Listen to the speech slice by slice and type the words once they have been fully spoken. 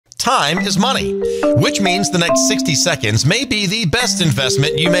Time is money, which means the next 60 seconds may be the best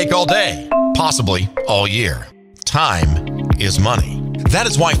investment you make all day, possibly all year. Time is money. That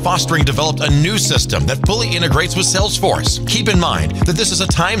is why Fostering developed a new system that fully integrates with Salesforce. Keep in mind that this is a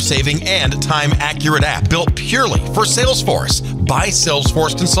time-saving and time-accurate app built purely for Salesforce by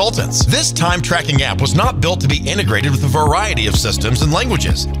Salesforce consultants. This time-tracking app was not built to be integrated with a variety of systems and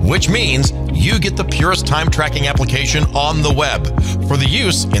languages, which means you get the purest time-tracking application on the web for the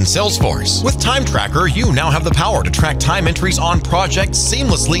use in Salesforce. With Time Tracker, you now have the power to track time entries on projects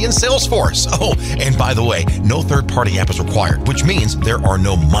seamlessly in Salesforce. Oh, and by the way, no third-party app is required, which means there are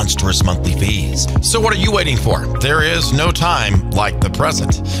no monstrous monthly fees. So what are you waiting for? There is no time like the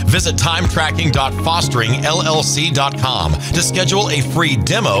present. Visit timetracking.fosteringllc.com to schedule a free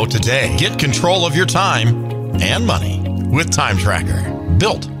demo today. Get control of your time and money with Time Tracker,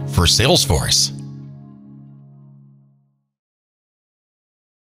 built for Salesforce.